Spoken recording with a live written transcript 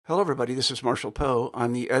Hello, everybody. This is Marshall Poe.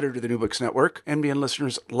 I'm the editor of the New Books Network. NBN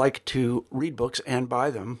listeners like to read books and buy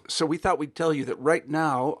them. So we thought we'd tell you that right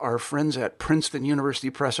now, our friends at Princeton University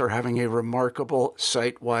Press are having a remarkable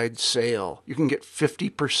site-wide sale. You can get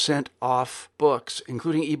 50% off books,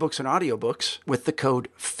 including ebooks and audiobooks, with the code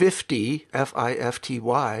 50,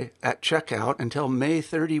 F-I-F-T-Y, at checkout until May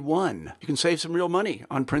 31. You can save some real money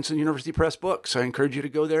on Princeton University Press books. I encourage you to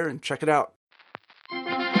go there and check it out.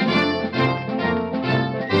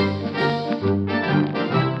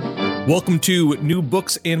 Welcome to New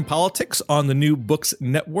Books in Politics on the New Books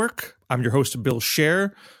Network. I'm your host, Bill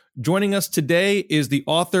Scher. Joining us today is the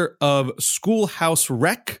author of Schoolhouse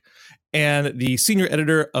Wreck and the senior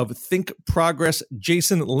editor of Think Progress,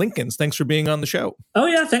 Jason Linkins. Thanks for being on the show. Oh,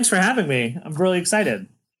 yeah. Thanks for having me. I'm really excited.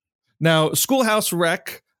 Now, Schoolhouse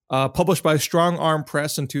Wreck, published by Strong Arm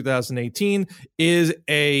Press in 2018, is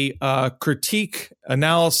a critique,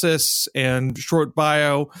 analysis, and short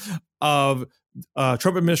bio of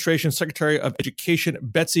Trump administration Secretary of Education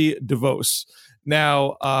Betsy DeVos.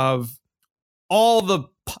 Now, of all the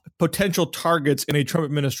potential targets in a Trump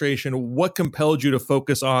administration, what compelled you to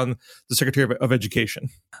focus on the Secretary of Education?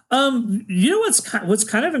 What's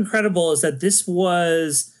kind of incredible is that this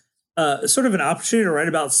was sort of an opportunity to write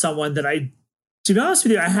about someone that to be honest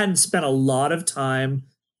with you, I hadn't spent a lot of time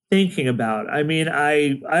thinking about. I mean,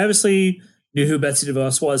 I obviously knew who Betsy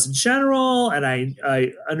DeVos was in general, and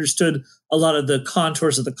I understood a lot of the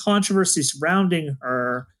contours of the controversy surrounding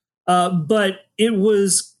her. But it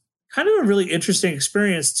was kind of a really interesting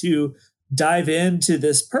experience to dive into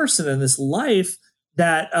this person and this life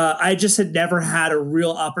that I just had never had a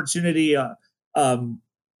real opportunity on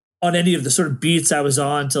any of the sort of beats I was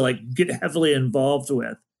on to like get heavily involved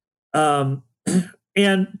with. And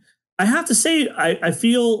I have to say, I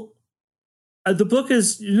feel the book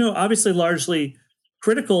is, obviously largely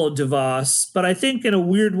critical of DeVos, but I think in a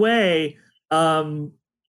weird way, and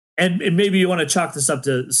maybe you want to chalk this up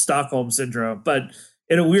to Stockholm syndrome, but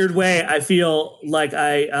in a weird way, I feel like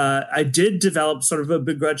I did develop sort of a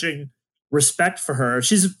begrudging respect for her.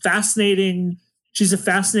 She's a fascinating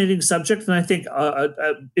subject, and I think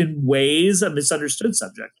in ways a misunderstood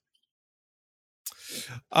subject.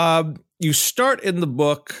 You start in the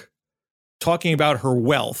book talking about her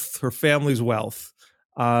wealth, her family's wealth.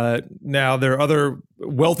 Now, there are other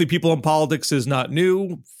wealthy people in politics is not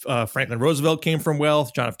new. Franklin Roosevelt came from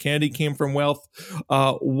wealth. John F. Kennedy came from wealth.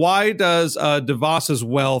 Why does DeVos's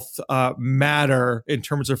wealth matter in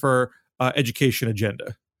terms of her education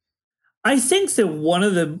agenda? I think that one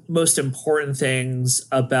of the most important things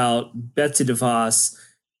about Betsy DeVos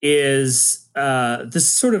is this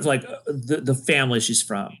sort of like the family she's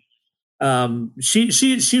from.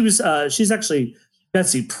 She's actually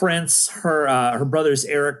Betsy Prince. Her brother's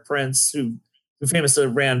Eric Prince, who famously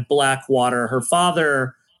ran Blackwater. Her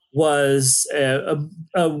father was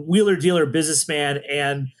a wheeler dealer businessman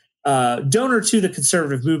and donor to the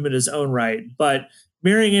conservative movement in his own right. But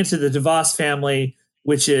marrying into the DeVos family,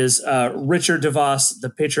 which is Richard DeVos,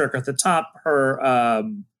 the patriarch at the top, her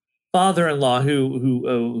father-in-law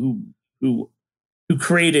who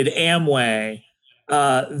created Amway.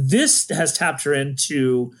 This has tapped her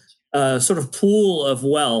into a sort of pool of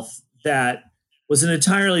wealth that was an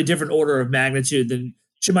entirely different order of magnitude than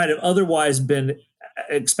she might have otherwise been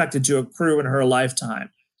expected to accrue in her lifetime.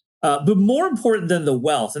 But more important than the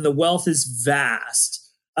wealth, and the wealth is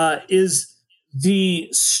vast, is the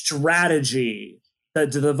strategy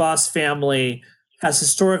that the DeVos family has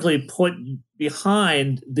historically put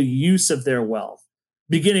behind the use of their wealth,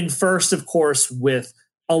 beginning first, of course, with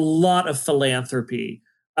a lot of philanthropy.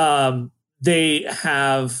 They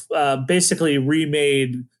have basically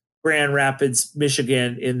remade Grand Rapids,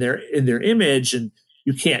 Michigan in their image, and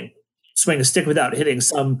you can't swing a stick without hitting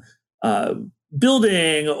some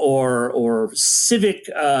building or civic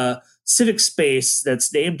space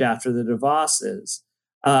that's named after the DeVos's.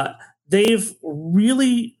 They've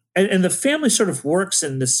really, and the family sort of works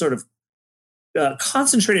in this sort of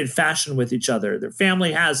concentrated fashion with each other. Their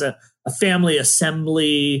family has a family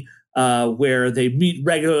assembly where they meet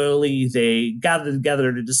regularly. They gather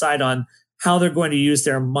together to decide on how they're going to use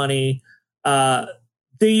their money.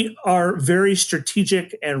 They are very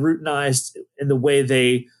strategic and routinized in the way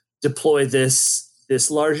they deploy this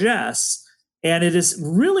largesse. And it is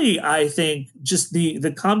really, I think, just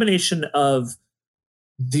the combination of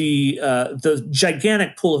the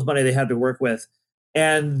gigantic pool of money they have to work with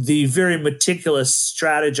and the very meticulous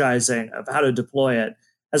strategizing of how to deploy it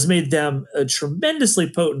has made them a tremendously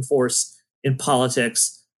potent force in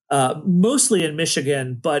politics, mostly in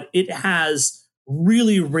Michigan, but it has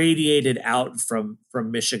really radiated out from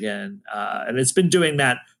Michigan. And it's been doing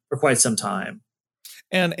that for quite some time.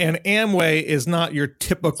 And Amway is not your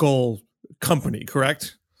typical company,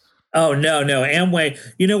 correct? Oh, no. Amway,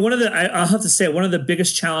 I'll have to say, one of the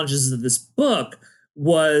biggest challenges of this book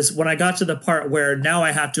was when I got to the part where now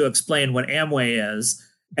I have to explain what Amway is.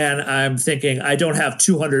 And I'm thinking, I don't have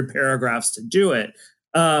 200 paragraphs to do it.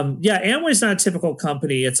 Amway's not a typical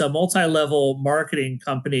company. It's a multi-level marketing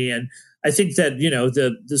company. And I think that,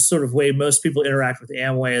 the sort of way most people interact with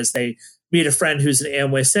Amway is they meet a friend who's an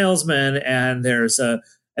Amway salesman, and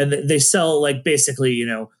and they sell like basically,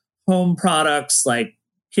 home products like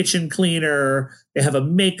kitchen cleaner. They have a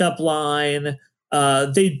makeup line.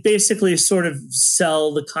 They basically sort of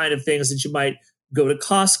sell the kind of things that you might go to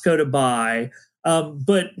Costco to buy.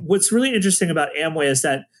 But what's really interesting about Amway is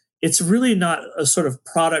that it's really not a sort of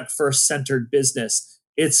product first centered business.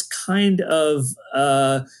 It's kind of,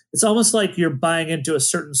 it's almost like you're buying into a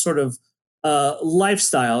certain sort of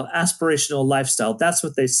lifestyle, aspirational lifestyle. That's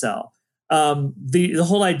what they sell. The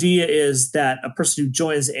whole idea is that a person who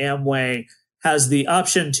joins Amway has the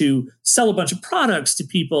option to sell a bunch of products to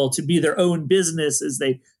people, to be their own business,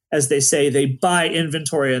 as they say. They buy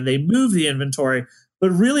inventory and they move the inventory.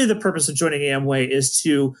 But really the purpose of joining Amway is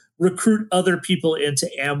to recruit other people into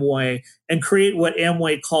Amway and create what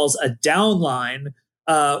Amway calls a downline,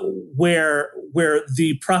 where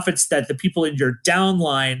the profits that the people in your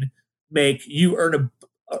downline make, you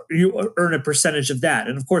earn a percentage of that.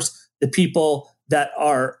 And of course, the people that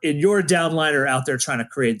are in your downline are out there trying to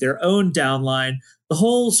create their own downline. The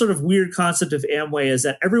whole sort of weird concept of Amway is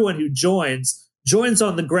that everyone who joins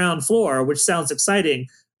on the ground floor, which sounds exciting.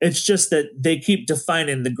 It's just that they keep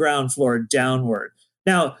defining the ground floor downward.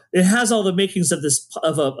 Now, it has all the makings of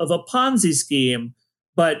a Ponzi scheme,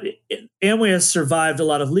 but Amway has survived a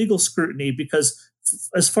lot of legal scrutiny because,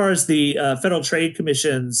 as far as the Federal Trade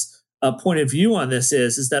Commission's point of view on this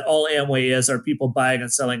is that all Amway is are people buying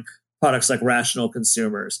and selling products like rational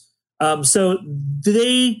consumers. So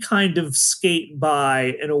they kind of skate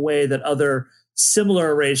by in a way that other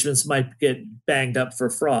similar arrangements might get banged up for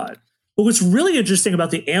fraud. But what's really interesting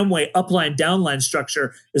about the Amway upline downline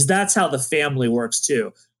structure is that's how the family works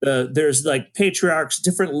too. There's like patriarchs,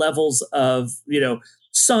 different levels of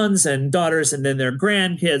sons and daughters, and then their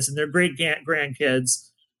grandkids and their great grandkids.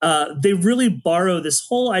 They really borrow this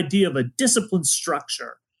whole idea of a disciplined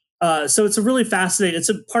structure. So it's a really fascinating. It's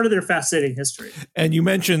a part of their fascinating history. And you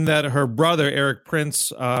mentioned that her brother Eric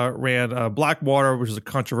Prince ran Blackwater, which is a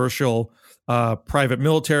controversial private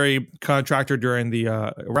military contractor during the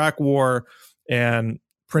Iraq War, and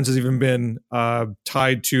Prince has even been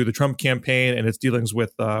tied to the Trump campaign and its dealings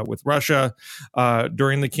with Russia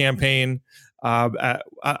during the campaign. I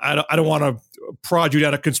don't want to prod you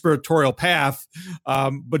down a conspiratorial path,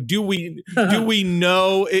 but do we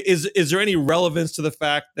know, is there any relevance to the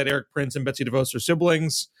fact that Eric Prince and Betsy DeVos are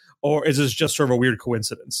siblings, or is this just sort of a weird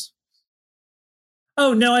coincidence?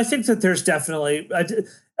 Oh, no, I think that there's definitely,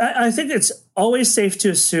 I think it's always safe to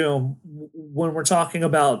assume when we're talking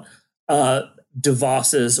about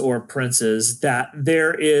DeVos's or Prince's that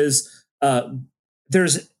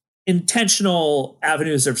there's intentional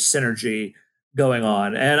avenues of synergy going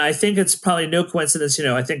on. And I think it's probably no coincidence.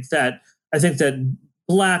 I think that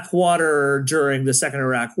Blackwater during the Second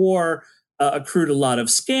Iraq War accrued a lot of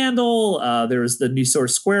scandal. There was the Nisour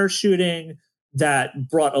Square shooting that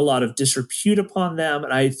brought a lot of disrepute upon them.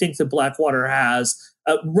 And I think that Blackwater has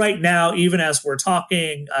right now, even as we're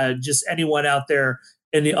talking, just anyone out there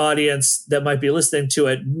in the audience that might be listening to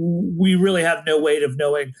it, we really have no way of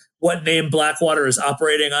knowing what name Blackwater is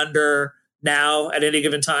operating under now at any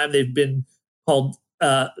given time. They've been called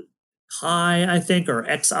High, I think, or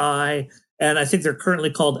XI, and I think they're currently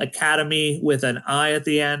called Academy with an I at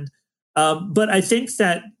the end. But I think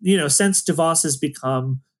that, since DeVos has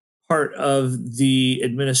become part of the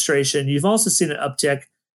administration, you've also seen an uptick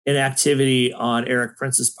in activity on Eric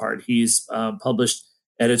Prince's part. He's published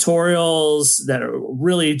editorials that are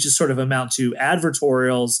really just sort of amount to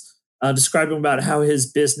advertorials, describing about how his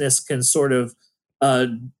business can sort of,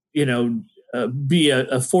 be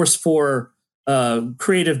a force for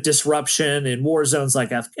creative disruption in war zones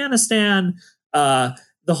like Afghanistan. The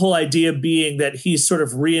whole idea being that he's sort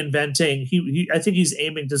of reinventing. I think he's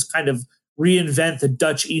aiming to kind of reinvent the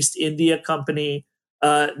Dutch East India Company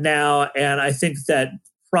now, and I think that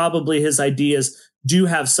probably his ideas do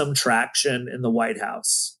have some traction in the White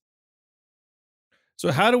House.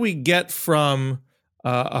 So how do we get from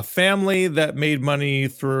a family that made money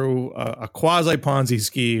through a quasi Ponzi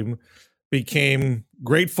scheme, became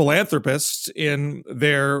great philanthropists in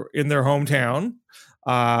their hometown,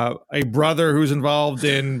 a brother who's involved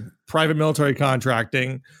in private military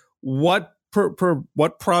contracting? What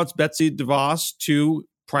prompts Betsy DeVos to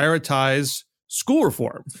prioritize school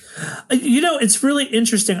reform? It's really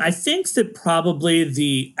interesting. I think that probably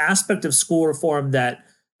the aspect of school reform that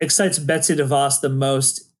excites Betsy DeVos the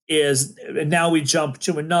most is, and now we jump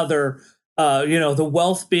to another, the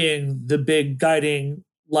wealth being the big guiding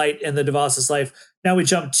light in the DeVos's life. Now we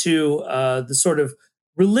jump to the sort of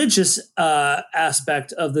religious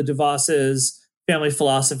aspect of the DeVos's family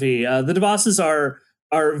philosophy. The DeVos's are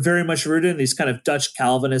very much rooted in these kind of Dutch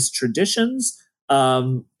Calvinist traditions.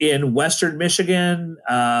 In Western Michigan,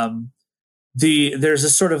 there's a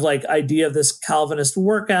sort of like idea of this Calvinist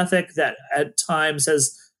work ethic that at times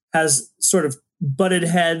has sort of butted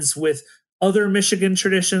heads with other Michigan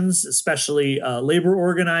traditions, especially labor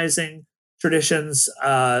organizing traditions.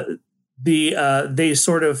 They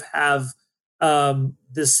sort of have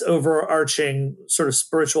this overarching sort of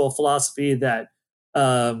spiritual philosophy that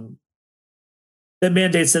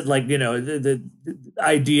mandates that, like, the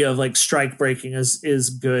idea of like strike breaking is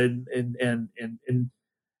good,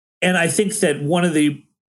 and I think that one of the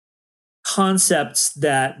concepts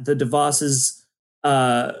that the DeVos's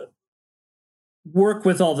work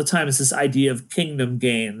with all the time is this idea of kingdom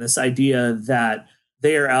gain, this idea that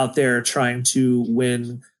they are out there trying to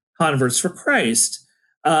win converts for Christ.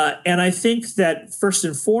 And I think that first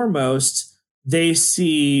and foremost, they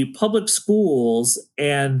see public schools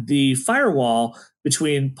and the firewall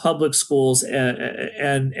between public schools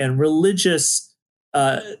and religious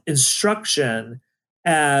instruction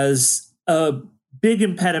as a big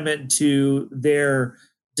impediment to their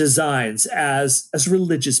designs as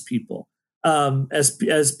religious people,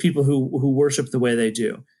 as people who worship the way they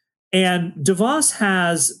do. And DeVos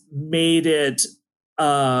has made it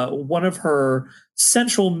one of her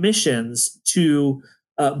central missions to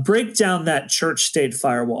break down that church-state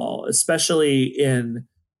firewall, especially in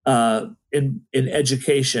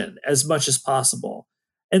education, as much as possible.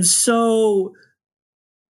 And so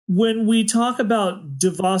when we talk about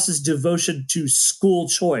DeVos's devotion to school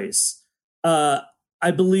choice,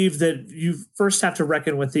 I believe that you first have to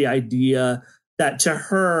reckon with the idea that to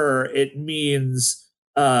her it means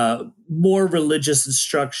more religious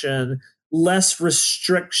instruction, less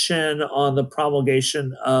restriction on the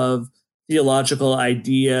promulgation of theological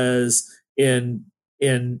ideas in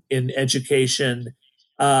education,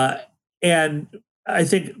 and I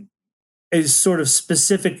think a sort of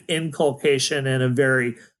specific inculcation in a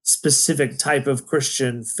very specific type of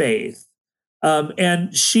Christian faith.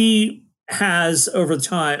 And she has, over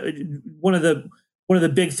time, one of the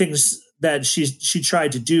big things that she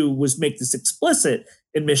tried to do was make this explicit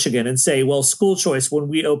in Michigan and say, well, school choice, when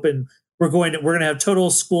we open, we're going to have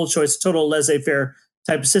total school choice, total laissez-faire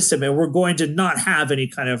type of system, and we're going to not have any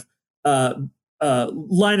kind of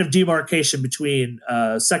line of demarcation between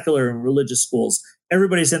secular and religious schools.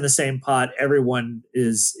 Everybody's in the same pot. Everyone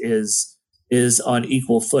is on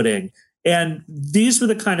equal footing. And these were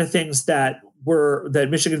the kind of things that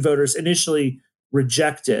Michigan voters initially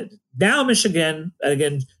rejected. Now Michigan,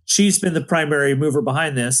 again, she's been the primary mover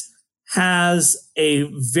behind this, has a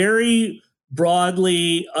very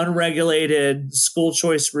broadly unregulated school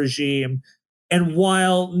choice regime. And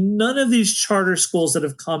while none of these charter schools that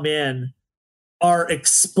have come in are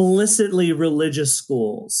explicitly religious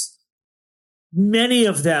schools, many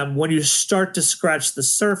of them, when you start to scratch the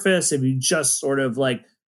surface, if you just sort of like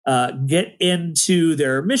get into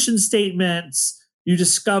their mission statements, you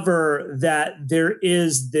discover that there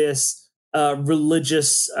is this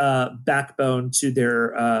religious backbone to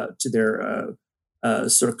their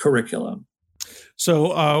sort of curriculum.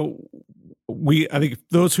 So I think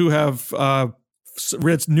those who have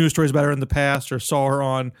read news stories about her in the past or saw her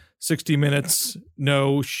on 60 Minutes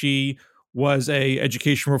know she was a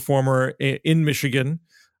education reformer in Michigan.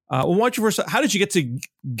 Well, why don't you first, how did you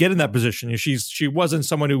get in that position? She wasn't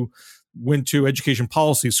someone who went to education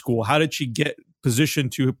policy school. How did she get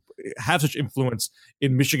positioned to have such influence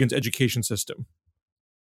in Michigan's education system?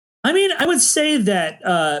 I mean, I would say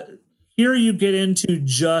that here you get into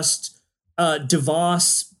just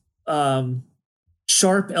DeVos,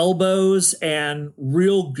 sharp elbows and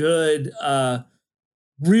real good,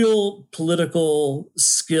 real political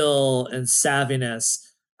skill and savviness.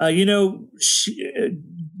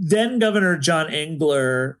 Then Governor John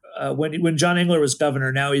Engler, when John Engler was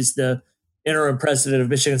governor, now he's the interim president of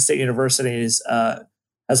Michigan State University, has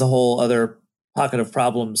a whole other pocket of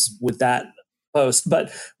problems with that post.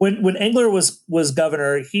 But when Engler was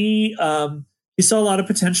governor, he saw a lot of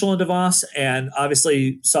potential in DeVos, and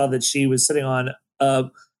obviously saw that she was sitting on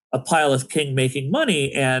a pile of king making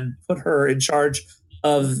money, and put her in charge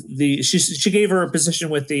of she gave her a position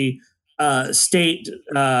with the state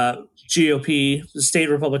GOP, the state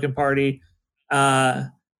Republican Party,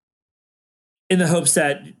 in the hopes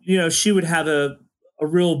that, she would have a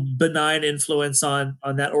real benign influence on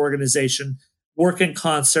that organization, work in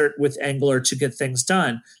concert with Engler to get things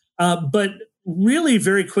done. But really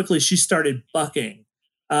very quickly, she started bucking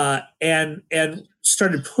and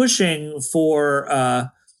started pushing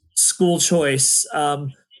for school choice.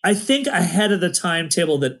 I think ahead of the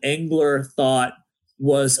timetable that Engler thought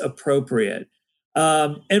was appropriate.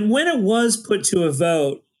 And when it was put to a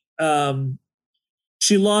vote,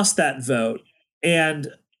 she lost that vote. And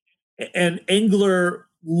Engler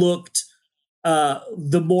looked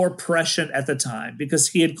the more prescient at the time because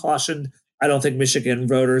he had cautioned, I don't think Michigan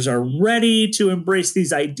voters are ready to embrace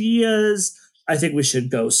these ideas. I think we should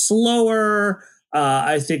go slower.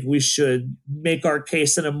 I think we should make our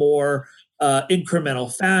case in a more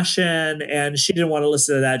incremental fashion. And she didn't want to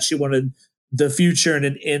listen to that. She wanted the future in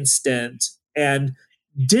an instant and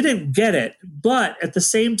didn't get it. But at the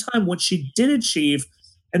same time, what she did achieve,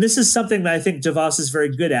 and this is something that I think DeVos is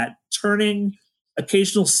very good at, turning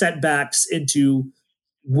occasional setbacks into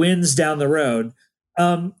wins down the road.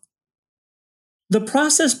 The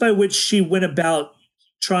process by which she went about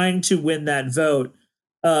trying to win that vote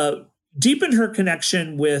deepened her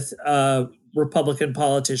connection with Republican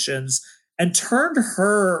politicians and turned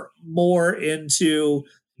her more into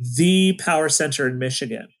the power center in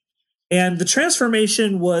Michigan. And the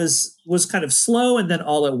transformation was kind of slow and then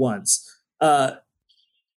all at once.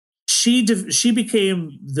 She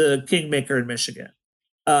became the kingmaker in Michigan.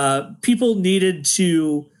 People needed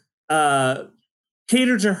to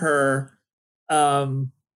cater to her,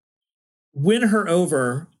 win her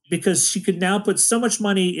over, because she could now put so much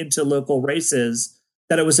money into local races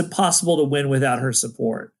that it was impossible to win without her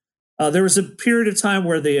support. There was a period of time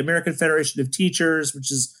where the American Federation of Teachers,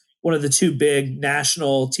 which is one of the two big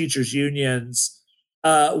national teachers unions,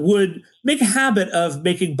 would make a habit of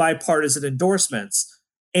making bipartisan endorsements.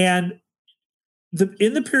 And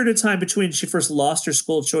in the period of time between she first lost her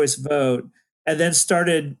school choice vote and then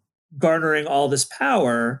started garnering all this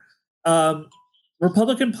power,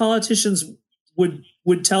 Republican politicians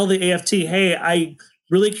would tell the AFT, hey, I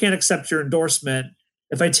really can't accept your endorsement.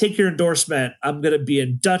 If I take your endorsement, I'm going to be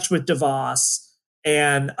in Dutch with DeVos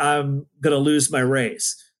and I'm going to lose my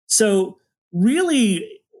race. So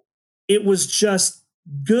really, it was just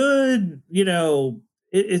good,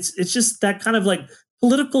 it's just that kind of like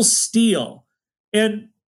political steel. And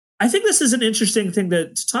I think this is an interesting thing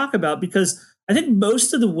to talk about, because I think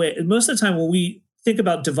most of the time when we think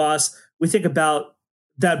about DeVos, we think about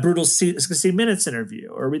that brutal 60 Minutes interview,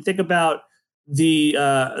 or we think about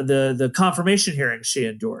the confirmation hearing she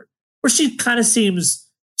endured, where she kind of seems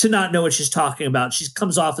to not know what she's talking about. She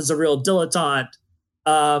comes off as a real dilettante,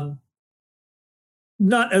 not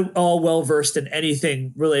at all well versed in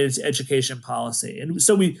anything related to education policy. And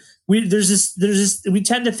so we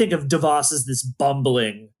tend to think of DeVos as this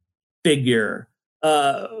bumbling figure,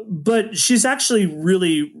 but she's actually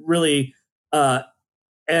really, really an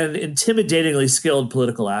intimidatingly skilled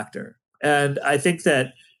political actor. And I think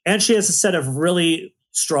that, and she has a set of really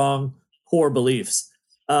strong core beliefs.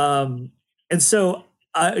 And so,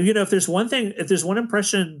 if there's one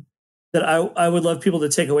impression that I would love people to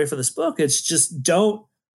take away from this book, it's just don't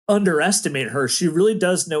underestimate her. She really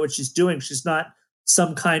does know what she's doing. She's not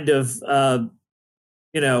some kind of,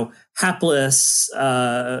 hapless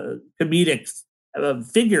comedic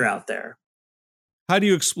figure out there. How do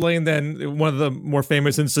you explain then, one of the more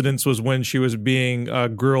famous incidents was when she was being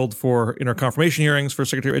grilled in her confirmation hearings for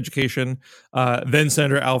Secretary of Education. Then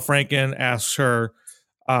Senator Al Franken asks her,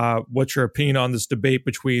 what's your opinion on this debate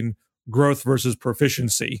between growth versus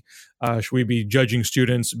proficiency? Should we be judging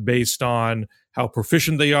students based on how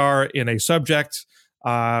proficient they are in a subject,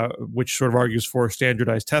 which sort of argues for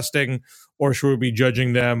standardized testing, or should we be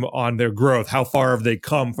judging them on their growth? How far have they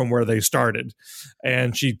come from where they started?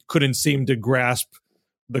 And she couldn't seem to grasp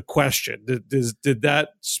the question. Did that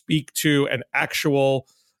speak to an actual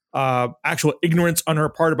ignorance on her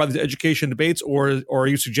part about these education debates, or are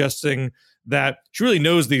you suggesting that she really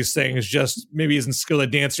knows these things, just maybe isn't skilled at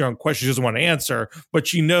dancing on questions she doesn't want to answer, but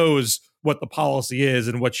she knows what the policy is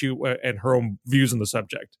and and her own views on the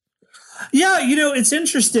subject? Yeah, it's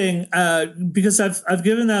interesting because I've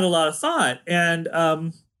given that a lot of thought, and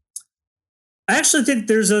I actually think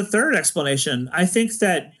there's a third explanation. I think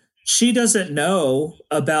that she doesn't know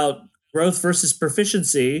about growth versus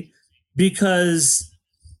proficiency because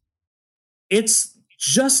it's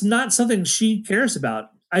just not something she cares about.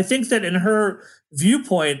 I think that in her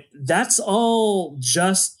viewpoint, that's all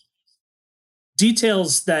just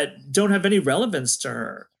details that don't have any relevance to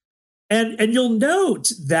her. And you'll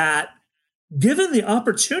note that given the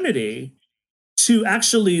opportunity to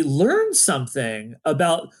actually learn something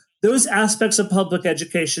about those aspects of public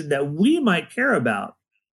education that we might care about,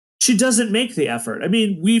 she doesn't make the effort. I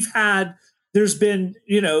mean, there's been,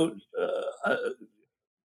 2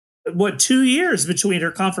 years between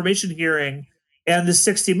her confirmation hearing and the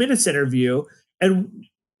 60 Minutes interview, and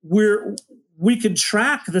we can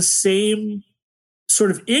track the same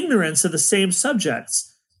sort of ignorance of the same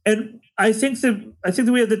subjects. And I think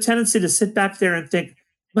that we have the tendency to sit back there and think,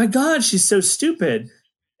 my God, she's so stupid.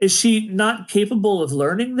 Is she not capable of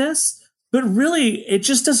learning this? But really, it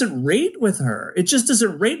just doesn't rate with her. It just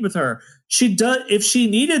doesn't rate with her. She does. If she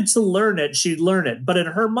needed to learn it, she'd learn it. But in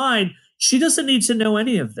her mind, she doesn't need to know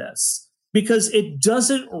any of this because it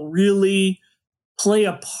doesn't really play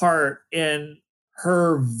a part in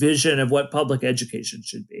her vision of what public education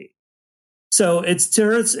should be. So it's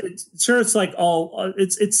like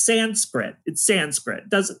it's Sanskrit. It's Sanskrit.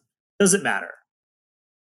 Doesn't matter.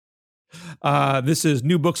 This is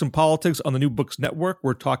New Books in Politics on the New Books Network.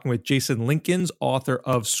 We're talking with Jason Linkins, author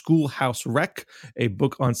of Schoolhouse Wreck, a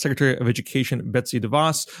book on Secretary of Education Betsy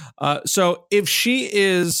DeVos. So if she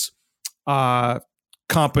is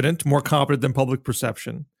competent, more competent than public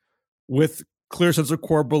perception, with clear sense of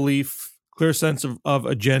core belief, clear sense of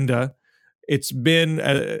agenda, it's been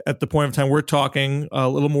at the point of time we're talking a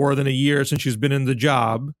little more than a year since she's been in the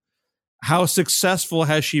job. How successful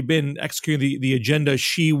has she been executing the agenda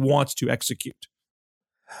she wants to execute?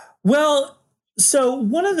 Well, so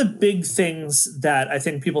one of the big things that I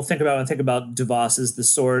think people think about when they think about DeVos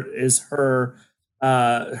is her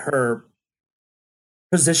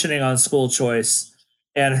positioning on school choice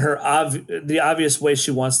and the obvious way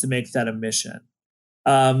she wants to make that a mission.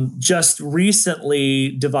 Just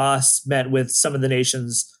recently, DeVos met with some of the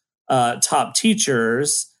nation's top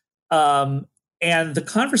teachers. And the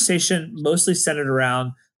conversation mostly centered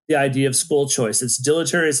around the idea of school choice, its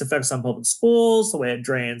deleterious effects on public schools, the way it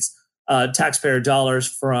drains taxpayer dollars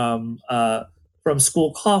from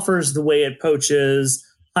school coffers, the way it poaches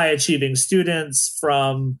high-achieving students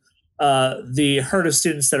from the herd of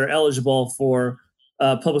students that are eligible for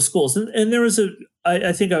public schools. And there was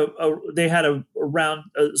they had a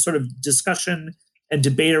sort of discussion and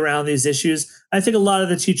debate around these issues. I think a lot of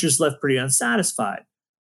the teachers left pretty unsatisfied.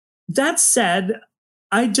 That said,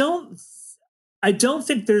 I don't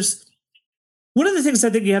think there's one of the things I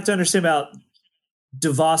think you have to understand about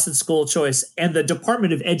DeVos and school choice and the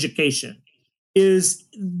Department of Education is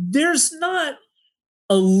there's not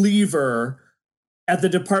a lever at the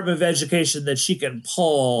Department of Education that she can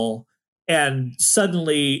pull and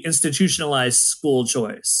suddenly institutionalize school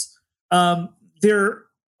choice. There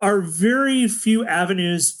are very few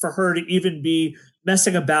avenues for her to even be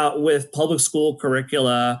messing about with public school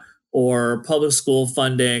curricula or public school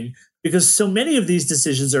funding, because so many of these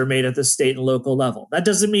decisions are made at the state and local level. That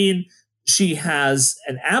doesn't mean she has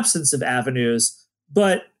an absence of avenues,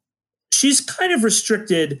 but she's kind of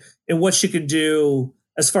restricted in what she can do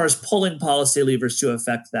as far as pulling policy levers to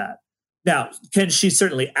affect that. Now, can she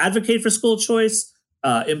certainly advocate for school choice,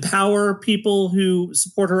 empower people who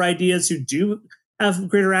support her ideas, who do have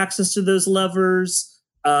greater access to those levers,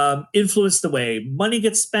 influence the way money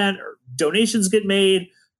gets spent or donations get made,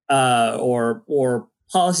 or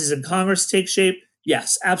policies in Congress take shape?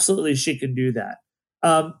 Yes, absolutely, she can do that.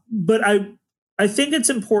 But I think it's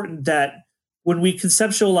important that when we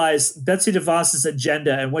conceptualize Betsy DeVos's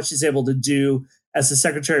agenda and what she's able to do as the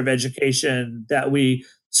Secretary of Education, that we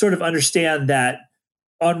sort of understand that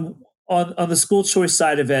on the school choice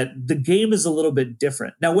side of it, the game is a little bit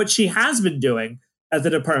different. Now, what she has been doing at the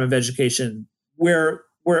Department of Education, where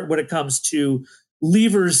when it comes to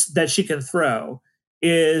levers that she can throw,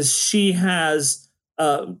 is she has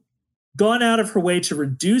gone out of her way to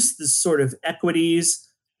reduce the sort of equities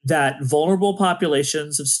that vulnerable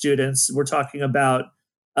populations of students, we're talking about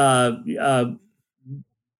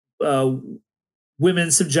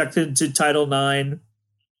women subjected to Title IX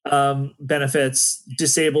benefits,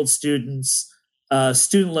 disabled students,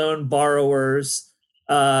 student loan borrowers,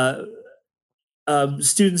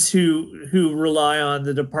 students who rely on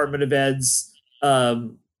the Department of Ed's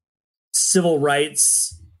civil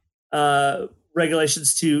rights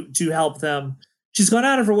regulations to help them. She's gone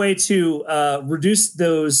out of her way to reduce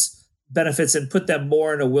those benefits and put them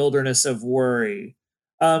more in a wilderness of worry.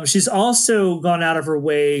 She's also gone out of her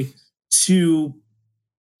way to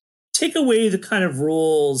take away the kind of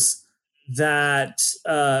rules that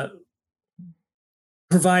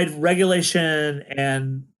provide regulation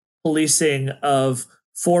and policing of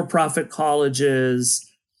for-profit colleges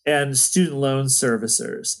and student loan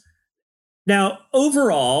servicers. Now,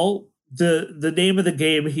 overall, the name of the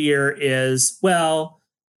game here is, well,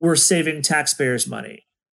 we're saving taxpayers money.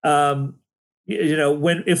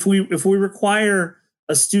 If we require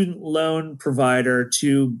a student loan provider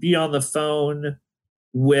to be on the phone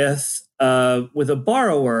with a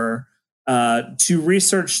borrower to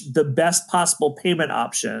research the best possible payment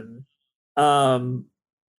option. That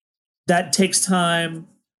takes time.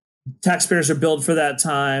 Taxpayers are billed for that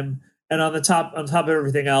time, and on top of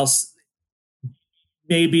everything else,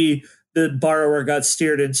 maybe the borrower got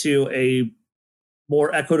steered into a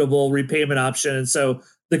more equitable repayment option, and so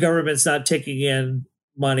the government's not taking in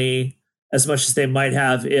money as much as they might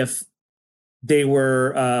have if they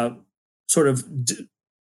were sort of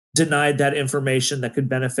denied that information that could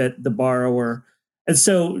benefit the borrower. And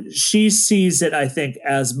so she sees it, I think,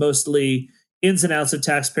 as mostly ins and outs of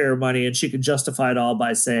taxpayer money, and she can justify it all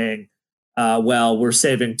by saying, well, we're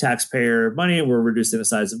saving taxpayer money, we're reducing the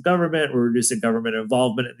size of government, we're reducing government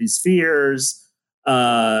involvement in these spheres,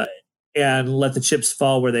 and let the chips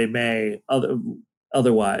fall where they may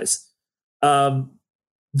otherwise.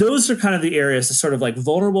 Those are kind of the areas, the sort of like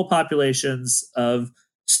vulnerable populations of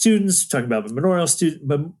students, talking about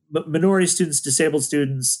minority students, disabled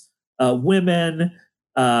students, women,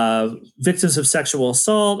 victims of sexual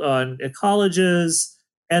assault at colleges,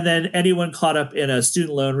 and then anyone caught up in a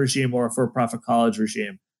student loan regime or a for-profit college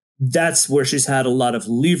regime. That's where she's had a lot of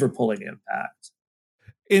lever-pulling impact.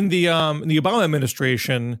 In the Obama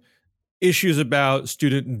administration, issues about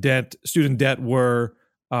student debt were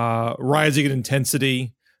rising in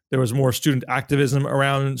intensity. There was more student activism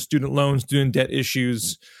around student loans, student debt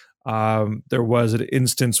issues. There was an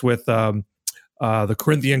instance with the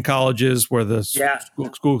Corinthian colleges where the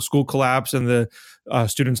school collapsed and the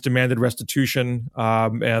students demanded restitution,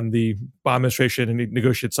 and the Obama administration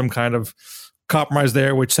negotiated some kind of compromise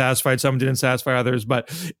there, which satisfied some, didn't satisfy others.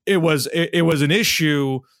 But it was an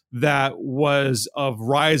issue that was of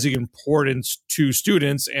rising importance to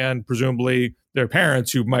students and presumably their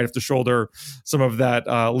parents, who might have to shoulder some of that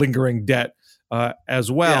lingering debt as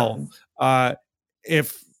well. Yeah.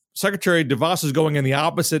 If Secretary DeVos is going in the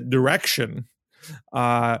opposite direction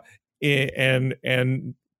and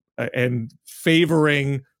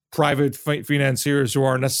favoring private financiers who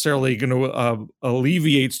aren't necessarily going to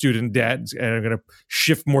alleviate student debt and are going to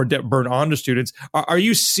shift more debt burden onto students, are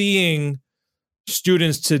you seeing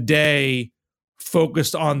students today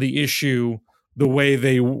focused on the issue the way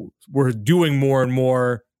they were doing more and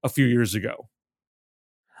more a few years ago?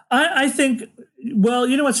 I think, well,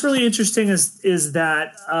 what's really interesting is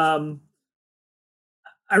that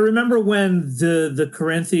I remember when the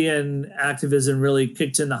Corinthian activism really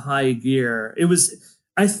kicked into high gear. It was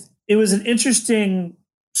an interesting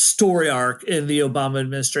story arc in the Obama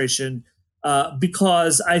administration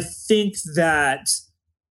because I think that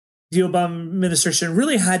the Obama administration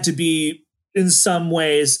really had to be, in some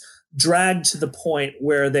ways, dragged to the point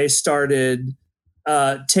where they started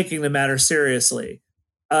taking the matter seriously.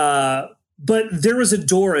 But there was a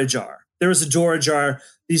door ajar.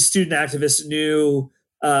 These student activists knew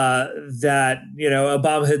that,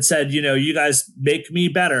 Obama had said, you guys make me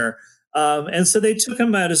better. And so they took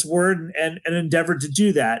him at his word and endeavored to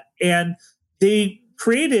do that. And they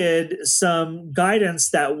created some guidance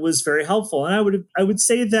that was very helpful. And I would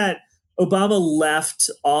say that Obama left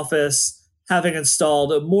office having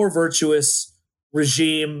installed a more virtuous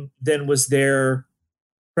regime than was there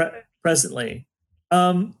presently.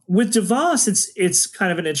 With DeVos, it's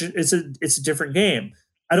kind of it's a different game.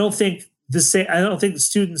 I don't think the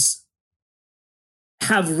students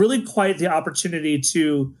have really quite the opportunity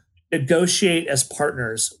to negotiate as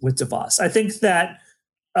partners with DeVos. I think that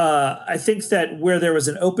where there was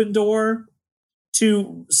an open door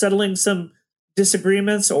to settling some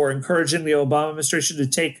disagreements or encouraging the Obama administration to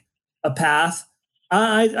take a path,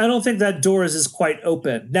 I don't think that door is quite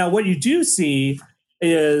open. Now, what you do see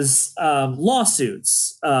is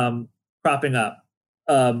lawsuits cropping up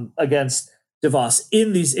against DeVos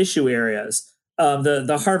in these issue areas.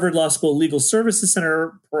 The Harvard Law School Legal Services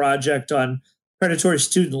Center project on predatory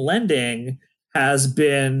student lending has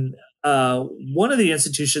been one of the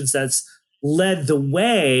institutions that's led the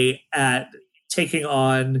way at taking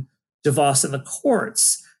on DeVos in the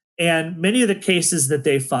courts. And many of the cases that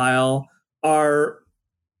they file are,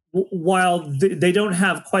 while they don't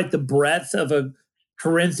have quite the breadth of a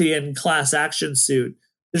Corinthian class action suit,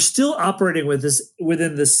 they're still operating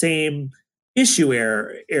within the same issue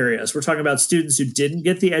areas. We're talking about students who didn't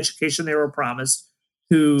get the education they were promised,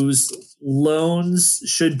 whose loans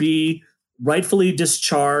should be rightfully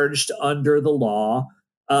discharged under the law,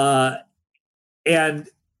 and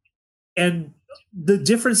the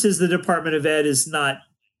difference is the Department of Ed is not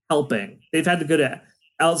helping. They've had to go to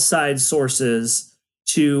outside sources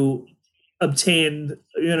to obtain,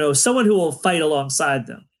 someone who will fight alongside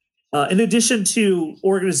them. In addition to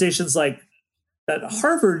organizations like that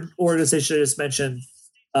Harvard organization I just mentioned,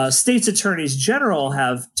 states attorneys general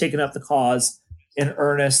have taken up the cause in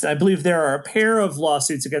earnest. I believe there are a pair of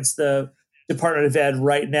lawsuits against the Department of Ed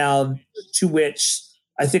right now, to which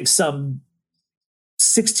I think some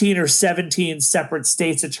 16 or 17 separate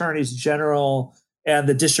states attorneys general and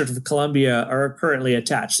the District of Columbia are currently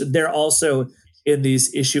attached. They're also in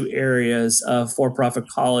these issue areas of for-profit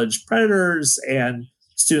college predators and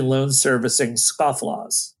student loan servicing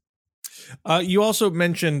scofflaws. You also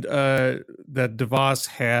mentioned that DeVos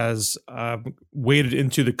has waded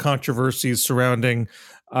into the controversies surrounding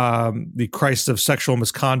the crisis of sexual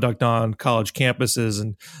misconduct on college campuses,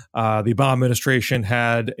 and the Obama administration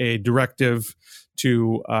had a directive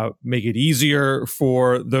to make it easier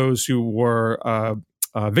for those who were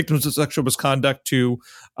victims of sexual misconduct to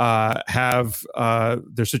have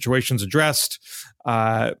their situations addressed.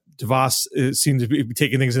 DeVos seemed to be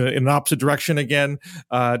taking things in an opposite direction again,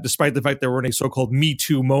 despite the fact that we're in a so-called Me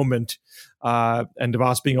Too moment. And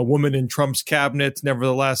DeVos being a woman in Trump's cabinet,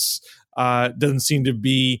 nevertheless, doesn't seem to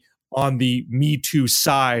be on the Me Too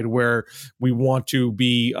side, where we want to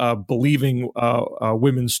be believing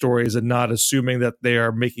women's stories and not assuming that they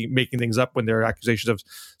are making things up when there are accusations of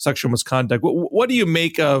sexual misconduct. What do you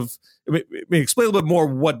make of? Explain a little bit more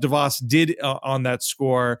what DeVos did on that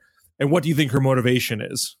score, and what do you think her motivation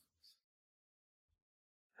is?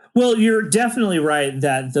 Well, you're definitely right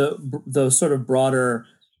that the sort of broader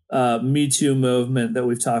Me Too movement that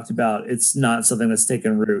we've talked about, it's not something that's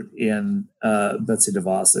taken root in Betsy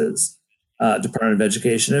DeVos's Department of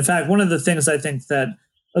Education. In fact, one of the things I think that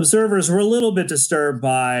observers were a little bit disturbed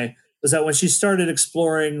by was that when she started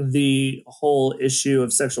exploring the whole issue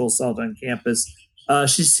of sexual assault on campus,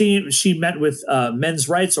 she met with men's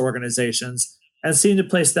rights organizations and seemed to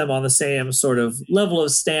place them on the same sort of level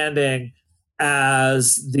of standing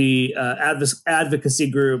as the advocacy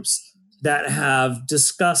groups that have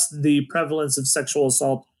discussed the prevalence of sexual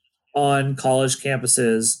assault on college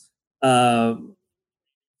campuses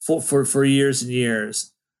for years and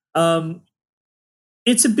years.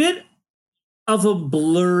 It's a bit of a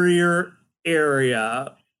blurrier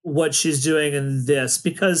area what she's doing in this,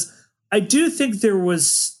 because I do think there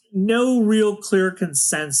was no real clear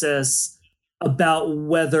consensus about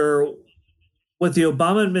whether what the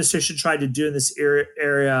Obama administration tried to do in this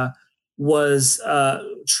area was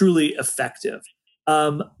truly effective.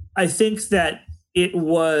 I think that it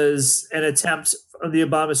was an attempt of the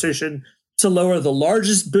Obama administration to lower the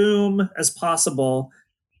largest boom as possible.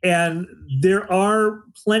 And there are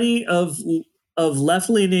plenty of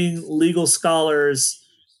left-leaning legal scholars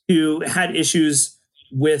who had issues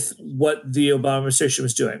with what the Obama administration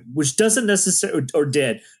was doing, which doesn't necessarily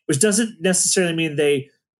mean they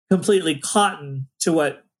completely cotton to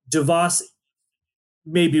what DeVos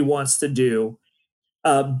maybe wants to do,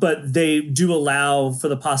 but they do allow for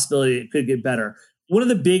the possibility it could get better. One of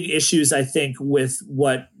the big issues, I think, with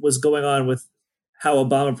what was going on with how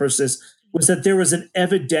Obama approached this was that there was an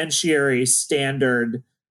evidentiary standard.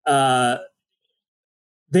 They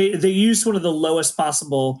used one of the lowest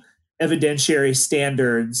possible evidentiary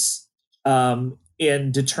standards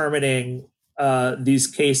in determining these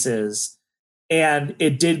cases. And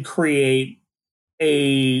it did create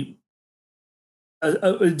a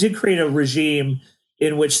regime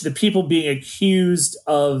in which the people being accused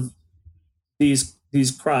of these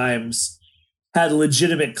crimes had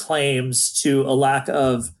legitimate claims to a lack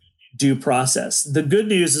of due process. The good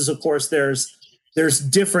news is, of course, there's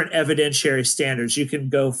different evidentiary standards. You can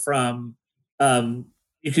go from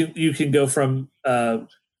you can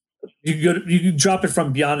drop it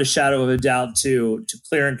from beyond a shadow of a doubt to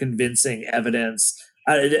clear and convincing evidence.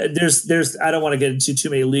 I don't want to get into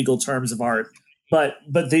too many legal terms of art, but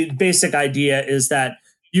the basic idea is that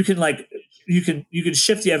you can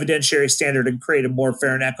shift the evidentiary standard and create a more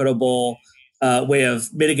fair and equitable way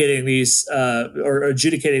of mitigating these or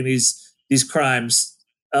adjudicating these crimes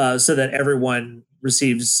so that everyone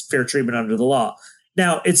receives fair treatment under the law.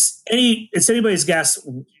 Now, it's anybody's guess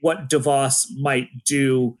what DeVos might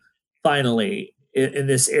do finally in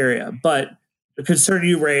this area, but the concern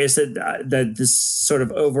you raised that this sort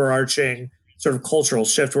of overarching sort of cultural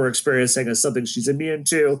shift we're experiencing is something she's immune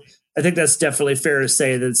to. I think that's definitely fair to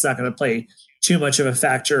say that it's not going to play too much of a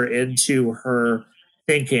factor into her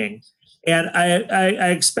thinking. And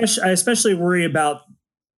I especially worry about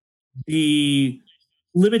the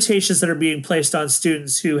limitations that are being placed on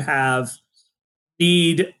students who have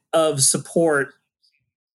need of support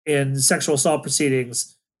in sexual assault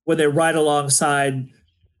proceedings when they ride alongside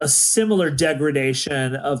a similar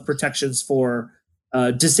degradation of protections for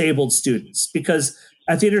disabled students. Because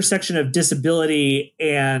at the intersection of disability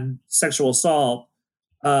and sexual assault,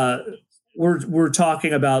 we're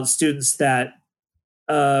talking about students that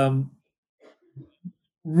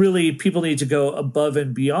really people need to go above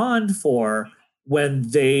and beyond for when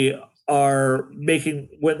they are making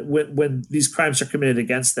when these crimes are committed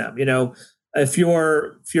against them. If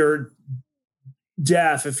you're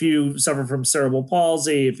deaf, if you suffer from cerebral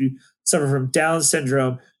palsy, if you suffer from Down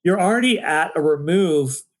syndrome, you're already at a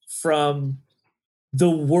remove from the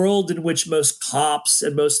world in which most cops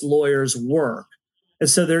and most lawyers work. And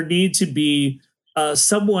so there need to be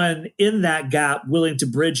someone in that gap willing to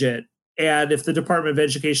bridge it. And if the Department of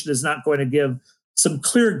Education is not going to give some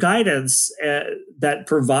clear guidance that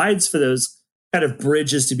provides for those kind of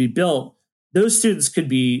bridges to be built, those students could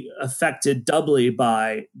be affected doubly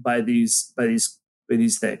by these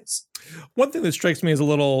things. One thing that strikes me as a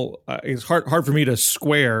little it's hard for me to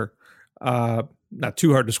square. Not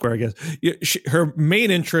too hard to square, I guess. Her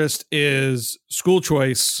main interest is school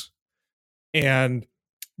choice and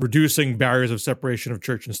reducing barriers of separation of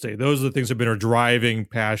church and state. Those are the things that have been her driving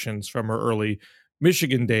passions from her early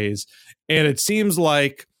Michigan days. And it seems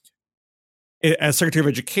like as Secretary of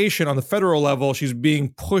Education on the federal level, she's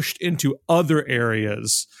being pushed into other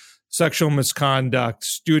areas, sexual misconduct,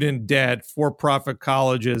 student debt, for-profit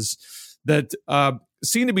colleges that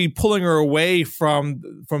seem to be pulling her away from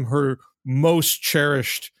her most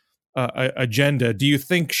cherished agenda. Do you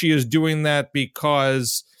think she is doing that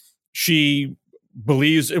because she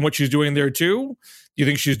believes in what she's doing there too? Do you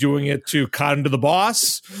think she's doing it to con to the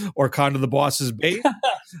boss or con to the boss's bait?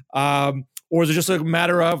 Or is it just a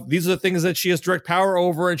matter of these are the things that she has direct power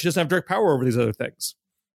over and she doesn't have direct power over these other things?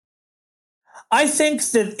 I think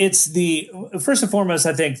that first and foremost,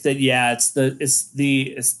 I think that, yeah, it's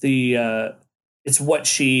what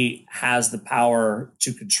she has the power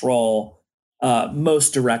to control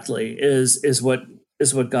most directly is what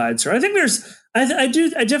guides her. I think I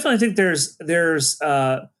definitely think there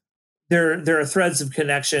are threads of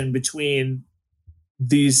connection between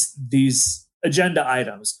these agenda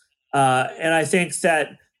items, and I think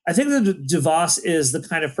that DeVos is the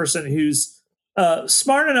kind of person who's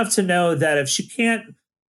smart enough to know that if she can't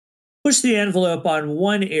push the envelope on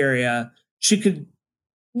one area, she could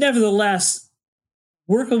nevertheless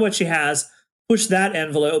work with what she has, push that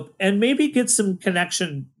envelope, and maybe get some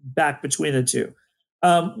connection back between the two.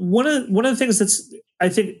 One of the things that's, I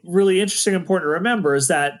think, really interesting and important to remember is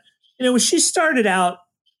that, when she started out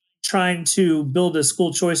trying to build a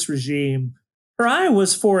school choice regime, her eye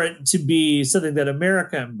was for it to be something that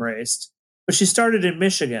America embraced, but she started in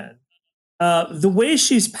Michigan. The way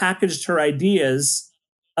she's packaged her ideas,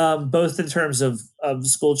 both in terms of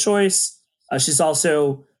school choice, she's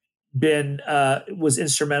also was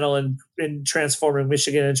instrumental in transforming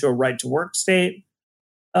Michigan into a right to work state.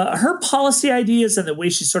 Her policy ideas and the way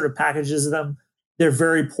she sort of packages them, they're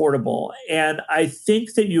very portable. And I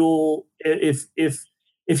think that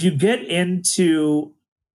if you get into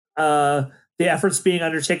the efforts being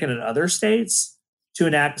undertaken in other states to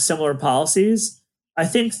enact similar policies, I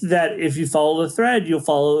think that if you follow the thread, you'll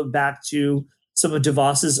follow it back to some of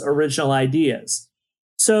DeVos's original ideas.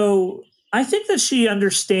 So I think that she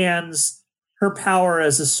understands her power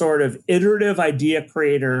as a sort of iterative idea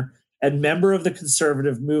creator and member of the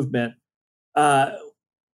conservative movement, that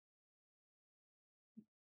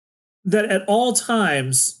at all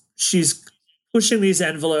times she's pushing these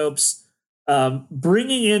envelopes,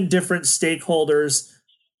 bringing in different stakeholders,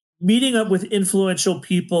 meeting up with influential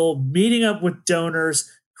people, meeting up with donors,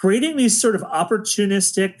 creating these sort of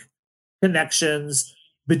opportunistic connections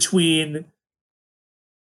between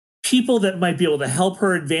people that might be able to help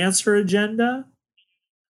her advance her agenda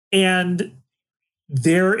and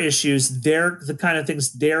their issues, the kind of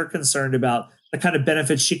things they're concerned about, the kind of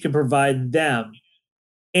benefits she can provide them.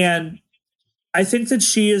 And I think that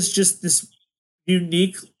she is just this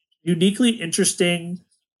uniquely interesting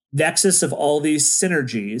nexus of all these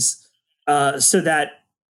synergies, so that,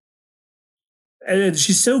 and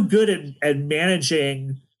she's so good at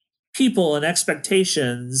managing people and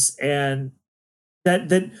expectations, and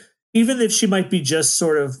that even if she might be just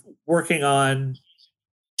sort of working on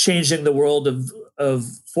changing the world of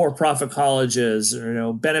for-profit colleges,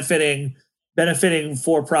 or benefiting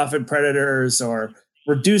for-profit predators, or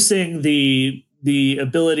reducing the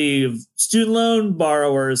ability of student loan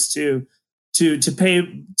borrowers to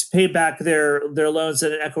pay back their loans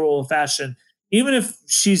in an equitable fashion, even if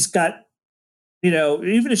she's got,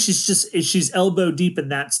 even if she's elbow deep in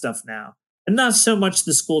that stuff now, and not so much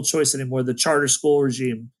the school choice anymore, the charter school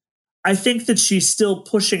regime, I think that she's still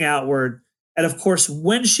pushing outward. And of course,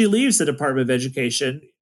 when she leaves the Department of Education,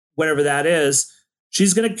 whenever that is,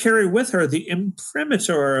 she's going to carry with her the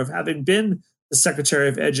imprimatur of having been the Secretary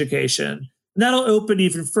of Education. And that'll open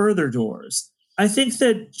even further doors. I think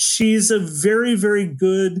that she's a very, very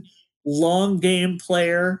good long game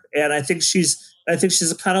player, and I think she's a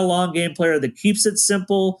kind of long game player that keeps it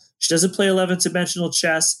simple. She doesn't play 11th-dimensional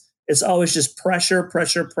chess. It's always just pressure,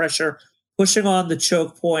 pressure, pressure, pushing on the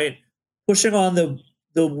choke point, pushing on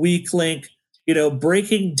the weak link,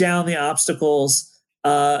 breaking down the obstacles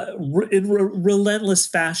in relentless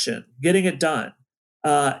fashion, getting it done.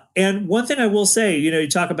 And one thing I will say, you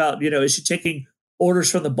talk about, is she taking orders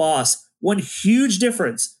from the boss? One huge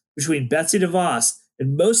difference between Betsy DeVos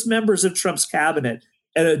and most members of Trump's cabinet,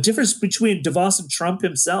 and a difference between DeVos and Trump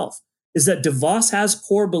himself, is that DeVos has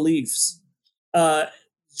core beliefs.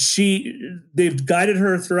 They've guided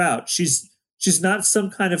her throughout. She's not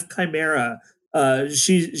some kind of chimera.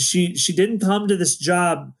 She didn't come to this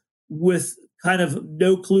job with kind of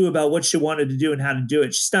no clue about what she wanted to do and how to do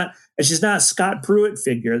it. She's not a Scott Pruitt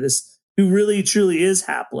figure, this who really truly is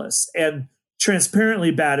hapless and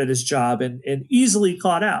transparently bad at his job and easily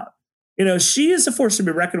caught out. She is a force to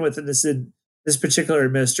be reckoned with in this particular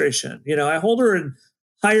administration. I hold her in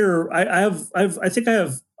higher. I think I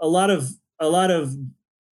have a lot of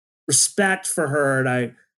respect for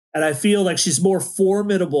her, and I feel like she's more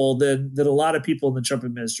formidable than a lot of people in the Trump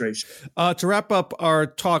administration. To wrap up our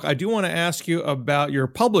talk, I do want to ask you about your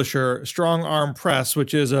publisher, Strong Arm Press,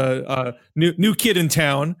 which is a new kid in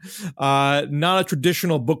town, not a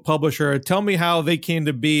traditional book publisher. Tell me how they came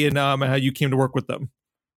to be and how you came to work with them.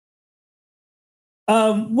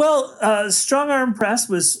 Strong Arm Press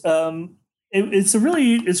was it's a really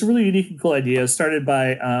unique and cool idea. It was started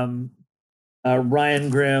by Ryan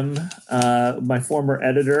Grimm, my former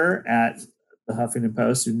editor at the Huffington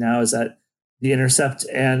Post, who now is at The Intercept,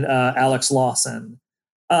 and Alex Lawson.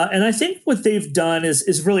 And I think what they've done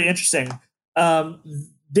is really interesting.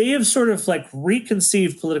 They have sort of like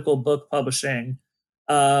reconceived political book publishing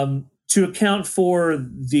to account for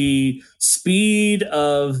the speed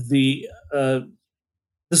of the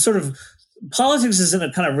sort of politics is in a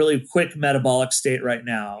kind of really quick metabolic state right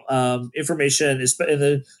now. Information is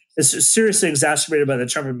it's seriously exacerbated by the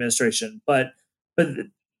Trump administration, but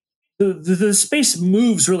the space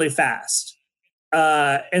moves really fast,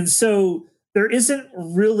 and so there isn't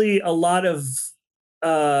really a lot of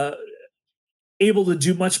able to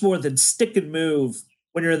do much more than stick and move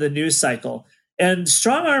when you're in the news cycle. And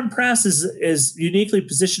Strong Arm Press is uniquely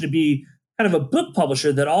positioned to be kind of a book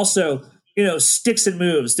publisher that also sticks and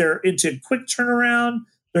moves. They're into quick turnaround.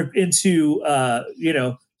 They're into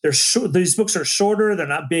they're short. These books are shorter. They're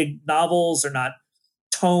not big novels. They're not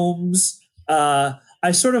tomes.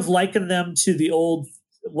 I sort of liken them to the old,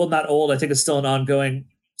 well, not old, I think it's still an ongoing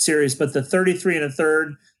series, but the 33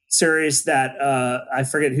 1/3 series that I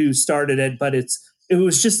forget who started it, but this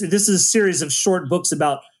is a series of short books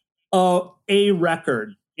about a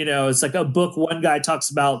record. It's like a book. One guy talks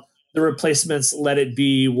about The Replacements, Let It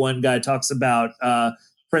Be. One guy talks about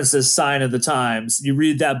Prince's Sign of the Times. You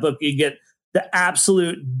read that book, you get the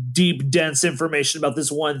absolute deep, dense information about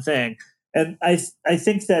this one thing. And I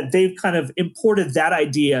think that they've kind of imported that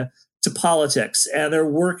idea to politics, and they're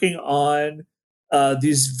working on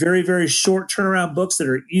these very, very short turnaround books that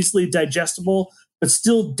are easily digestible, but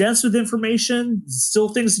still dense with information, still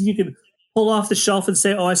things that you can pull off the shelf and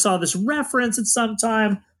say, oh, I saw this reference at some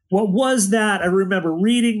time. What was that? I remember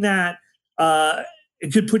reading that.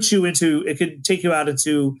 It could take you out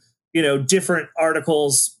into, different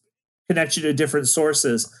articles, connect you to different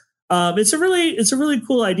sources. It's a really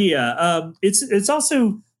cool idea. It's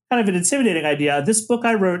also kind of an intimidating idea. This book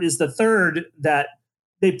I wrote is the third that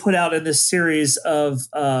they put out in this series of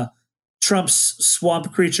Trump's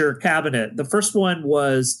swamp creature cabinet. The first one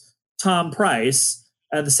was Tom Price,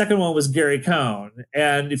 and the second one was Gary Cohn.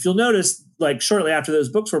 And if you'll notice, like shortly after those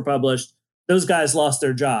books were published, those guys lost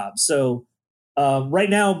their jobs. So right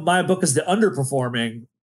now, my book is the underperforming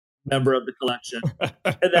member of the collection,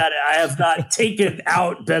 and that I have not taken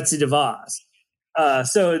out Betsy DeVos.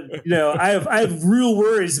 So I have real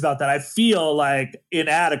worries about that. I feel like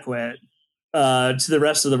inadequate to the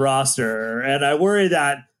rest of the roster, and I worry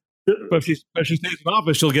that. But if she stays in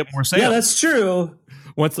office, she'll get more sales. Yeah, that's true.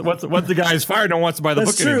 Once the guy is fired, no one wants to buy the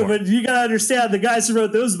book anymore. That's true, but you got to understand the guys who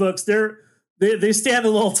wrote those books, they stand a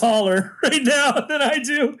little taller right now than I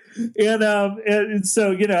do, and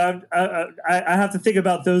so I have to think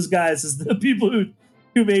about those guys as the people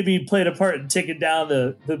who maybe played a part in taking down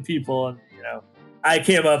the people, and I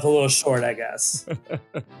came up a little short, I guess.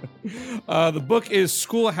 The book is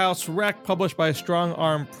Schoolhouse Wreck, published by Strong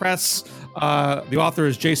Arm Press. The author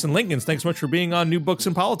is Jason Lincolns. Thanks so much for being on New Books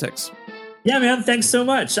in Politics. Yeah, man. Thanks so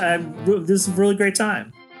much. This is a really great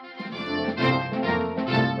time.